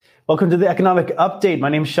Welcome to the Economic Update. My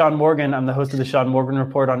name is Sean Morgan. I'm the host of the Sean Morgan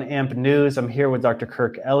Report on AMP News. I'm here with Dr.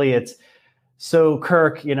 Kirk Elliott. So,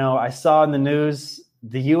 Kirk, I saw in the news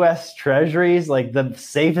the U.S. Treasuries, like the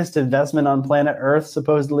safest investment on planet Earth,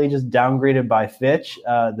 supposedly just downgraded by Fitch,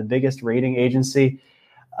 the biggest rating agency.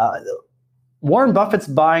 Warren Buffett's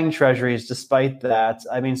buying Treasuries despite that.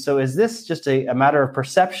 I mean, so is this just a matter of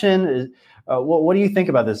perception? What do you think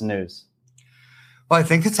about this news? Well, I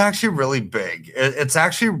think it's actually really big. It's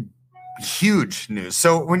actually huge news.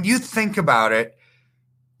 So when you think about it,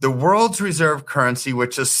 the world's reserve currency,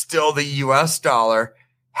 which is still the US dollar,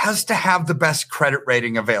 has to have the best credit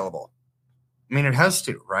rating available. I mean, it has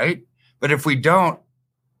to, right? But if we don't,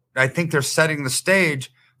 I think they're setting the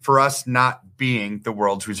stage for us not being the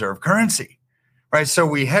world's reserve currency, right? So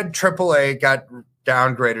we had AAA, got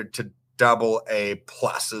downgraded to AA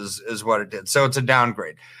plus is what it did. So it's a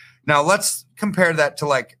downgrade. Now let's compare that to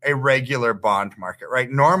like a regular bond market,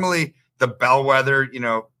 right? Normally the bellwether,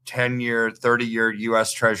 10-year, 30-year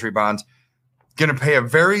US Treasury bonds going to pay a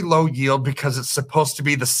very low yield because it's supposed to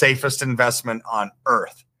be the safest investment on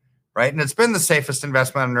earth, right? And it's been the safest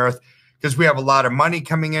investment on earth because we have a lot of money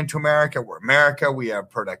coming into America. We're America. We have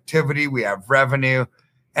productivity. We have revenue,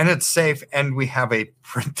 and it's safe. And we have a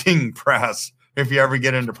printing press if you ever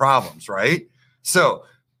get into problems, right? So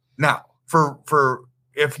now for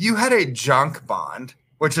if you had a junk bond,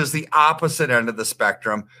 which is the opposite end of the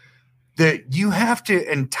spectrum, that you have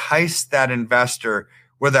to entice that investor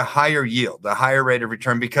with a higher yield, a higher rate of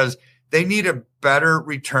return, because they need a better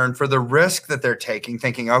return for the risk that they're taking,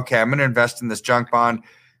 thinking, okay, I'm going to invest in this junk bond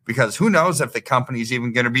because who knows if the company's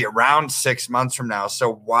even going to be around 6 months from now.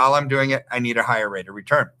 So while I'm doing it, I need a higher rate of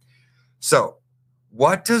return. So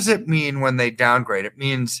what does it mean when they downgrade? It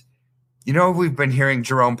means, we've been hearing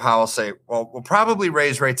Jerome Powell say, well, we'll probably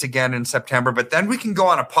raise rates again in September, but then we can go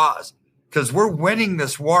on a pause because we're winning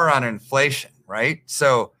this war on inflation, right?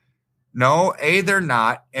 So no, A, they're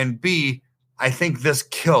not. And B, I think this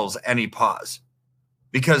kills any pause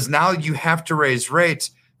because now you have to raise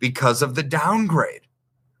rates because of the downgrade,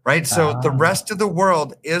 right? So the rest of the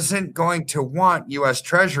world isn't going to want U.S.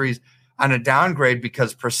 Treasuries on a downgrade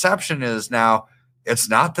because perception is now it's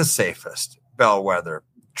not the safest bellwether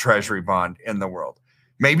Treasury bond in the world.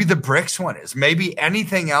 Maybe the BRICS one is, maybe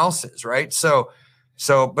anything else is, right? So,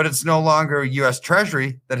 but it's no longer a U.S.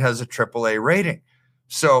 Treasury that has a AAA rating.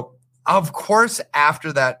 So, of course,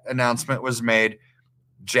 after that announcement was made,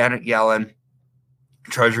 Janet Yellen,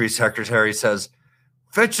 Treasury Secretary, says,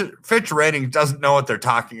 Fitch Ratings doesn't know what they're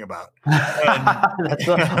talking about. That's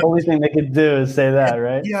the only thing they could do is say that,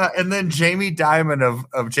 right? Yeah, and then Jamie Dimon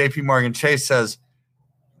of J.P. Morgan Chase says,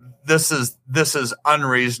 this is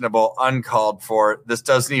unreasonable, uncalled for. This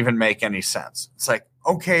doesn't even make any sense. It's like,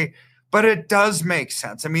 okay, but it does make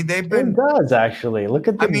sense. I mean, It does actually. Look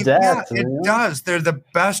at the debt. Yeah, it does. They're the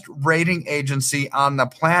best rating agency on the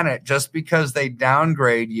planet. Just because they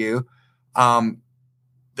downgrade you,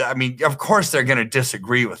 of course they're going to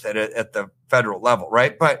disagree with it at the federal level,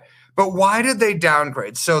 right? But why did they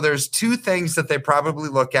downgrade? So there's two things that they probably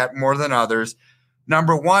look at more than others.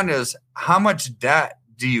 Number one is how much debt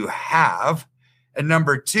do you have? And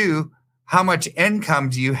number two, how much income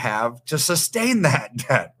do you have to sustain that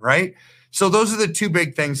debt, right? So those are the two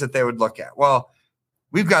big things that they would look at. Well,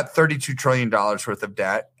 we've got $32 trillion worth of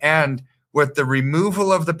debt. And with the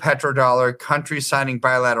removal of the petrodollar, countries signing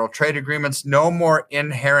bilateral trade agreements, no more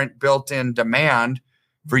inherent built-in demand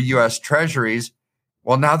for U.S. Treasuries.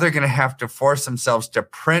 Well, now they're going to have to force themselves to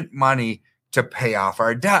print money to pay off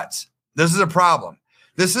our debts. This is a problem.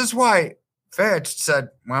 This is why Fitch said,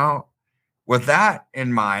 well, with that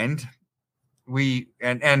in mind, with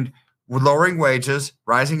lowering wages,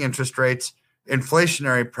 rising interest rates,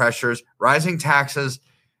 inflationary pressures, rising taxes,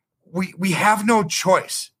 we have no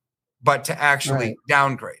choice but to actually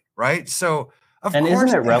downgrade, right? So, of course, isn't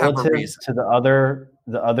it relative to the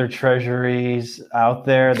other treasuries out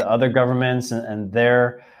there, the other governments and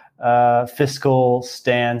their fiscal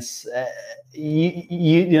stance?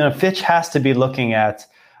 Fitch has to be looking at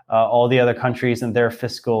all the other countries and their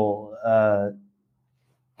fiscal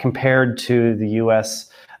compared to the U.S.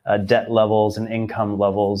 Debt levels and income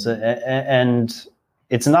levels, and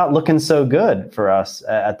it's not looking so good for us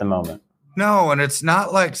at the moment. No, and it's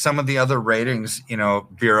not like some of the other ratings,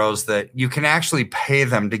 bureaus that you can actually pay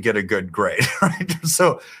them to get a good grade, right?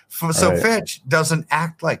 So Fitch doesn't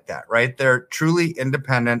act like that, right? They're truly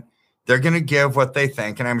independent. They're going to give what they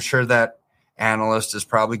think, and I'm sure that analyst is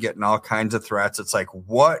probably getting all kinds of threats. It's like,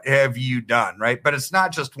 what have you done, right? But it's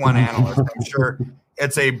not just one analyst. I'm sure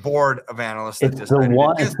it's a board of analysts. It's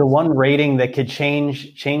the one rating that could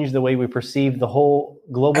change the way we perceive the whole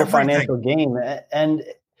global financial game. And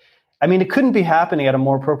I mean, it couldn't be happening at a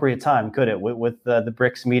more appropriate time, could it? With the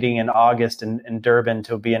BRICS meeting in August in Durban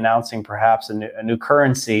to be announcing perhaps a new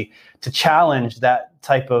currency to challenge that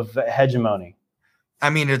type of hegemony. I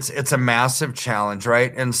mean, it's a massive challenge,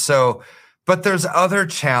 right? And so, but there's other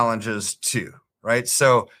challenges too, right?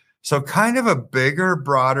 So kind of a bigger,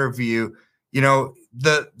 broader view.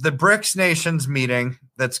 The BRICS nations meeting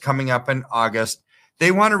that's coming up in August,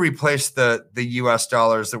 they want to replace the US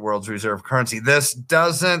dollar as the world's reserve currency. This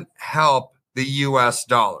doesn't help the US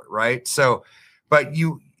dollar, right? So, but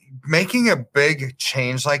you making a big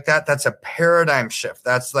change like that, that's a paradigm shift.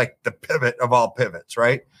 That's like the pivot of all pivots,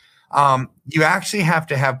 right? You actually have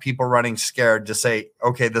to have people running scared to say,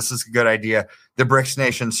 okay, this is a good idea. The BRICS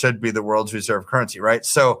nations should be the world's reserve currency, right?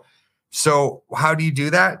 So how do you do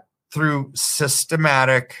that? Through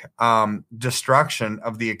systematic destruction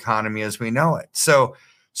of the economy as we know it. So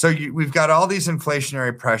we've got all these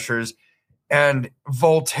inflationary pressures, and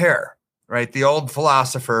Voltaire, right, the old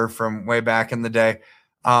philosopher from way back in the day,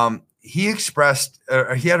 he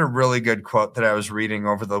had a really good quote that I was reading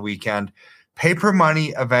over the weekend. Paper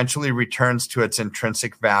money eventually returns to its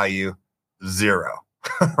intrinsic value, zero,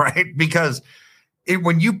 right? Because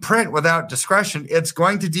when you print without discretion, it's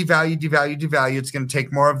going to devalue. It's going to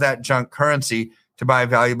take more of that junk currency to buy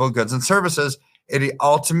valuable goods and services. It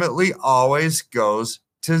ultimately always goes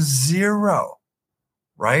to zero,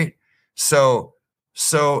 right? So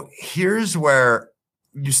here's where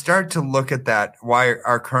you start to look at that, why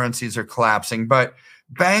our currencies are collapsing, but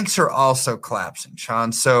banks are also collapsing,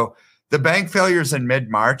 Sean. So the bank failures in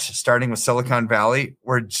mid-March, starting with Silicon Valley,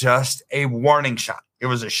 were just a warning shot. It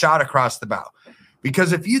was a shot across the bow.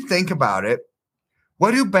 Because if you think about it,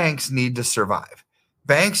 what do banks need to survive?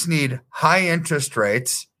 Banks need high interest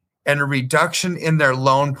rates and a reduction in their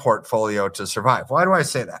loan portfolio to survive. Why do I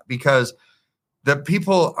say that? Because the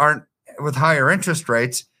people aren't with higher interest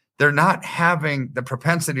rates, they're not having the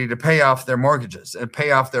propensity to pay off their mortgages and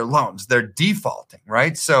pay off their loans. They're defaulting,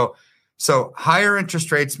 right? So higher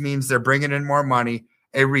interest rates means they're bringing in more money.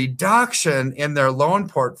 A reduction in their loan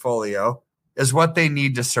portfolio is what they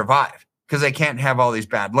need to survive, because they can't have all these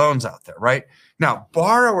bad loans out there, right? Now,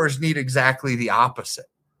 borrowers need exactly the opposite.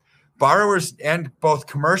 Borrowers, and both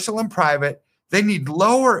commercial and private, they need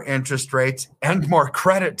lower interest rates and more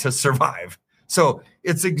credit to survive. So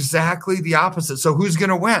it's exactly the opposite. So who's going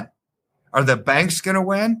to win? Are the banks going to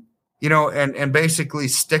win, and basically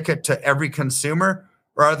stick it to every consumer?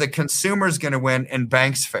 Or are the consumers going to win and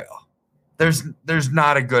banks fail? There's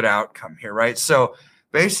not a good outcome here, right? So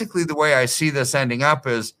basically the way I see this ending up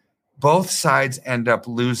is both sides end up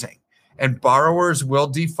losing, and borrowers will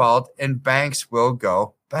default and banks will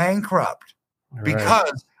go bankrupt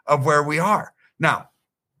because of where we are. Now,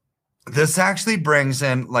 this actually brings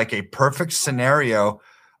in like a perfect scenario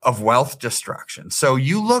of wealth destruction. So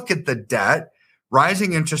you look at the debt,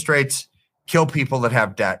 rising interest rates kill people that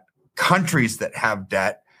have debt, countries that have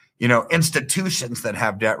debt, institutions that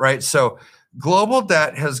have debt, right? So global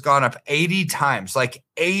debt has gone up 80 times, like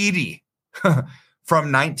 80 from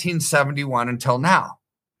 1971 until now.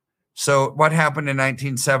 So what happened in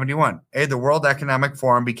 1971? The World Economic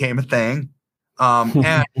Forum became a thing,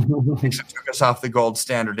 and it took us off the gold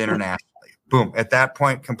standard internationally. Boom. At that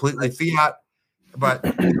point, completely fiat. But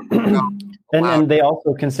and they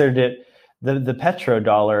also considered it the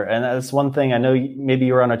petrodollar. And that's one thing. I know maybe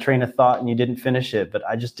you were on a train of thought and you didn't finish it, but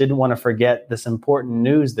I just didn't want to forget this important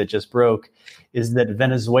news that just broke, is that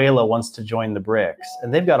Venezuela wants to join the BRICS.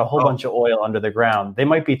 And they've got a whole bunch of oil under the ground. They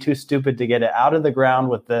might be too stupid to get it out of the ground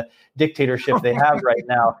with the dictatorship they have right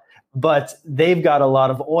now, but they've got a lot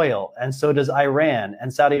of oil. And so does Iran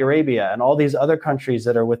and Saudi Arabia and all these other countries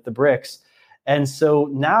that are with the BRICS. And so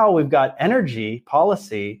now we've got energy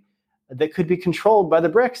policy that could be controlled by the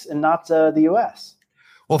BRICS and not the U.S.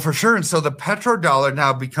 Well, for sure. And so the petrodollar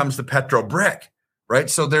now becomes the petro brick, right?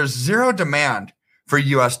 So there's zero demand for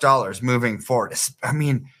U.S. dollars moving forward. I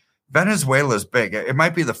mean, Venezuela is big. It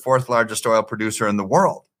might be the fourth largest oil producer in the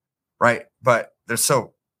world, right? But they're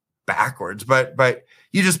so backwards. But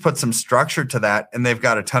you just put some structure to that, and they've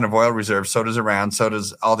got a ton of oil reserves. So does Iran. So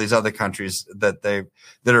does all these other countries that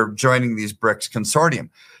are joining these BRICS consortium.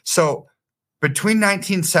 So between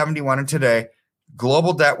 1971 and today,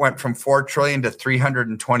 global debt went from 4 trillion to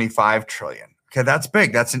 325 trillion. Okay, that's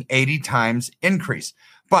big. That's an 80 times increase.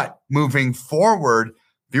 But moving forward,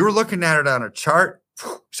 if you were looking at it on a chart,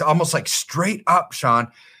 it's almost like straight up, Sean.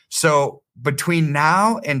 So between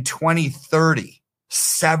now and 2030,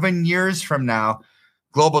 7 years from now,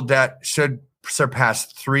 global debt should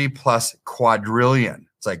surpass 3+ quadrillion.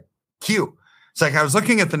 It's like Q. It's like I was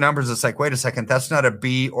looking at the numbers. It's like, wait a second, that's not a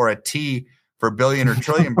B or a T for billion or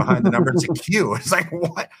trillion behind the number. It's a Q. It's like,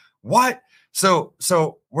 What? So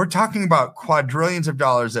we're talking about quadrillions of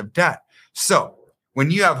dollars of debt. So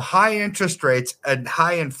when you have high interest rates and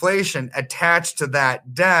high inflation attached to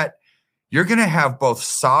that debt, you're going to have both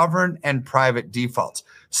sovereign and private defaults.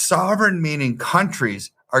 Sovereign meaning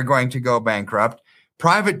countries are going to go bankrupt.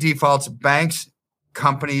 Private defaults, banks,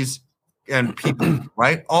 companies, and people,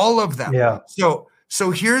 right? All of them. Yeah.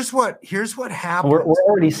 So here's what happens. We're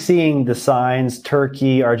already seeing the signs.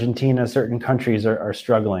 Turkey, Argentina, certain countries are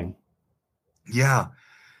struggling. Yeah.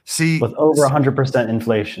 See, with over 100%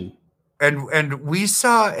 inflation. And we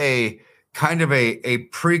saw a kind of a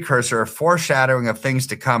precursor, a foreshadowing of things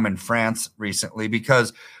to come in France recently,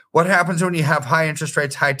 because what happens when you have high interest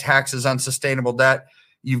rates, high taxes, unsustainable debt?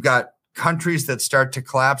 You've got countries that start to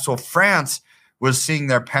collapse. Well, France was seeing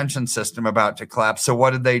their pension system about to collapse. So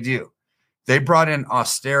what did they do? They brought in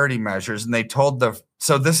austerity measures, and they told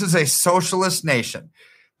so this is a socialist nation.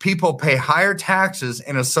 People pay higher taxes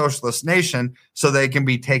in a socialist nation so they can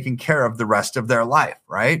be taken care of the rest of their life,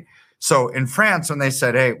 right? So in France, when they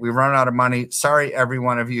said, hey, we run out of money, sorry, every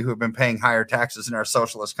one of you who have been paying higher taxes in our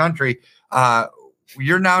socialist country,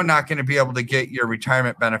 you're now not going to be able to get your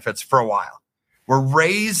retirement benefits for a while. We're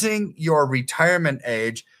raising your retirement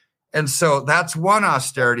age. And so that's one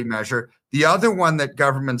austerity measure. The other one that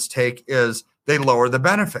governments take is they lower the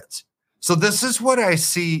benefits. So this is what I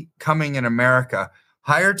see coming in America: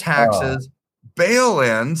 higher taxes,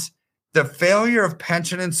 bail-ins, the failure of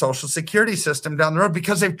pension and social security system down the road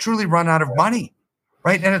because they've truly run out of money,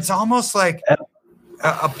 right? And it's almost like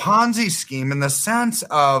a Ponzi scheme in the sense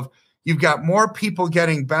of you've got more people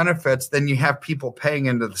getting benefits than you have people paying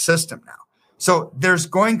into the system now. So there's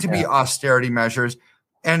going to be austerity measures.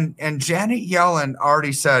 And Janet Yellen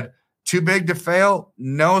already said, too big to fail,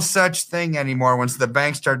 no such thing anymore. Once the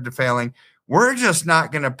banks started failing, we're just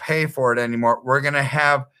not going to pay for it anymore. We're going to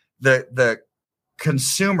have the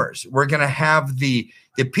consumers. We're going to have the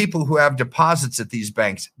people who have deposits at these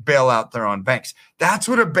banks bail out their own banks. That's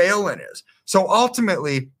what a bail-in is. So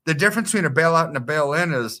ultimately, the difference between a bailout and a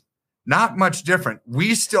bail-in is not much different.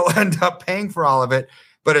 We still end up paying for all of it,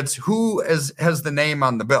 but it's who has the name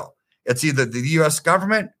on the bill. It's either the U.S.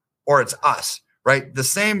 government or it's us, right? The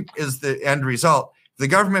same is the end result. If the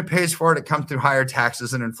government pays for it, it comes through higher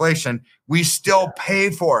taxes and inflation. We still pay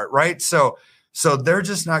for it, right? So they're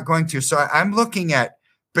just not going to. So I'm looking at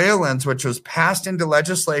bail-ins, which was passed into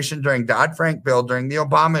legislation during Dodd-Frank bill during the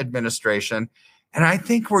Obama administration. And I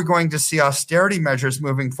think we're going to see austerity measures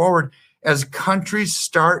moving forward as countries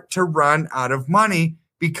start to run out of money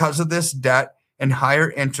because of this debt and higher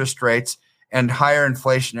interest rates and higher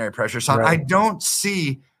inflationary pressure. So I don't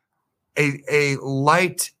see a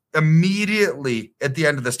light immediately at the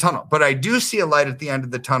end of this tunnel, but I do see a light at the end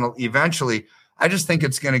of the tunnel eventually. I just think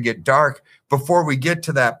it's going to get dark before we get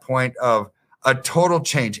to that point of a total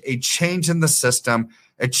change, a change in the system,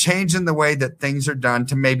 a change in the way that things are done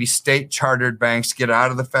to maybe state chartered banks get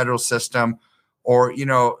out of the federal system, or,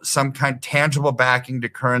 some kind of tangible backing to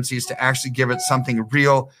currencies to actually give it something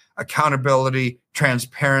real, accountability,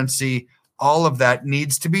 transparency. All of that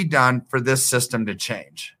needs to be done for this system to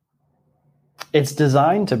change. It's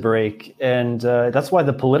designed to break, and that's why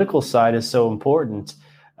the political side is so important,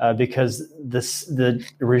 because the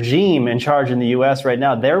regime in charge in the U.S. right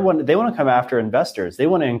now, they want to come after investors. They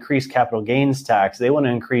want to increase capital gains tax. They want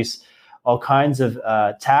to increase all kinds of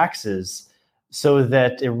taxes so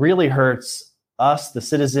that it really hurts us, the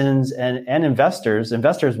citizens, and investors.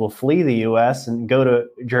 Investors will flee the U.S. and go to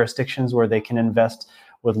jurisdictions where they can invest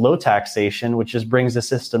with low taxation, which just brings the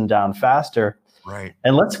system down faster. Right.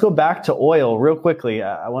 And let's go back to oil real quickly.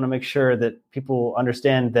 I want to make sure that people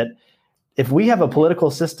understand that if we have a political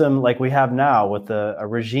system like we have now, with a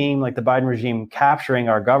regime like the Biden regime capturing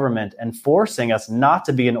our government and forcing us not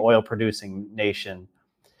to be an oil producing nation,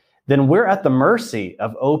 then we're at the mercy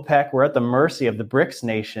of OPEC. We're at the mercy of the BRICS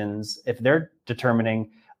nations if they're determining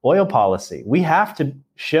oil policy. We have to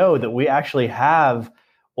show that we actually have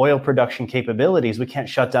oil production capabilities. We can't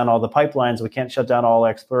shut down all the pipelines. We can't shut down all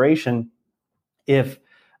exploration.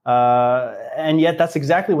 And yet that's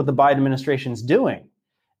exactly what the Biden administration is doing.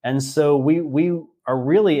 And so we are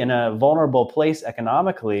really in a vulnerable place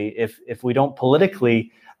economically if we don't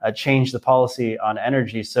politically change the policy on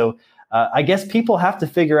energy. So I guess people have to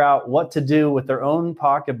figure out what to do with their own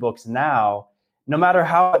pocketbooks now, no matter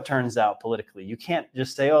how it turns out politically. You can't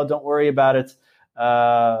just say, oh, don't worry about it.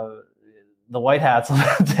 The white hats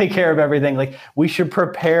will take care of everything. Like, we should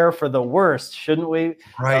prepare for the worst, shouldn't we?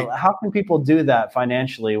 Right. How can people do that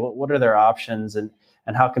financially? What are their options, and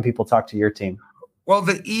how can people talk to your team? Well,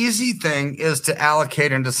 the easy thing is to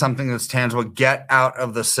allocate into something that's tangible, get out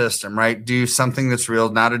of the system, right? Do something that's real,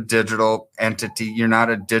 not a digital entity. You're not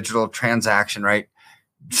a digital transaction, right?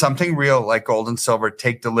 Something real like gold and silver,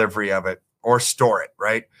 take delivery of it or store it,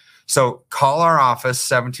 right? So call our office,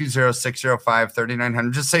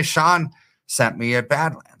 720-605-3900. Just say, Sean sent me at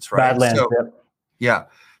Badlands, right? Badlands, so, yep. Yeah.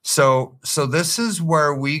 So this is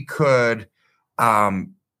where we could,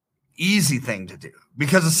 easy thing to do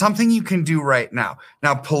because it's something you can do right now.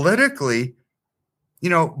 Now, politically,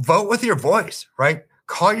 vote with your voice, right?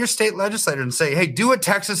 Call your state legislator and say, hey, do what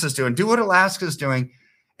Texas is doing, do what Alaska is doing,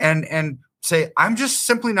 and say, I'm just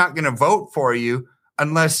simply not going to vote for you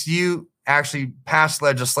unless you actually pass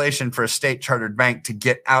legislation for a state chartered bank to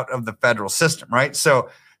get out of the federal system, right? So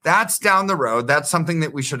that's down the road. That's something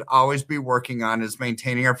that we should always be working on, is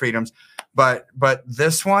maintaining our freedoms. But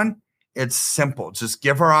this one, it's simple. Just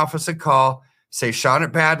give our office a call, say Sean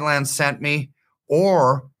at Badlands sent me,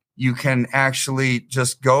 or you can actually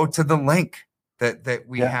just go to the link that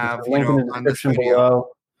we have link in the description below.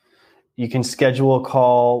 You can schedule a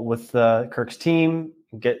call with Kirk's team,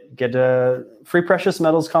 get a free precious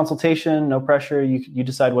metals consultation, no pressure. You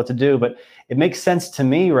decide what to do, but it makes sense to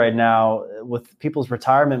me right now with people's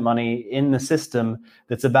retirement money in the system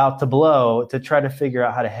that's about to blow to try to figure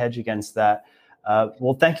out how to hedge against that.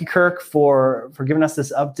 Well, thank you, Kirk, for giving us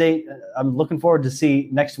this update. I'm looking forward to see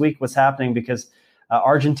next week what's happening because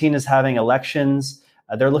Argentina is having elections.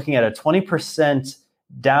 They're looking at a 20%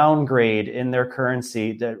 downgrade in their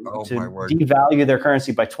currency to devalue their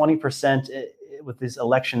currency by 20% with these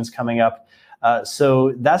elections coming up.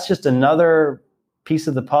 So that's just another piece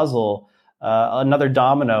of the puzzle, another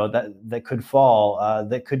domino that could fall,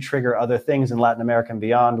 that could trigger other things in Latin America and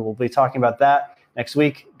beyond. We'll be talking about that next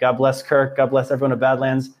week. God bless Kirk. God bless everyone at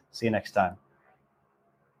Badlands. See you next time.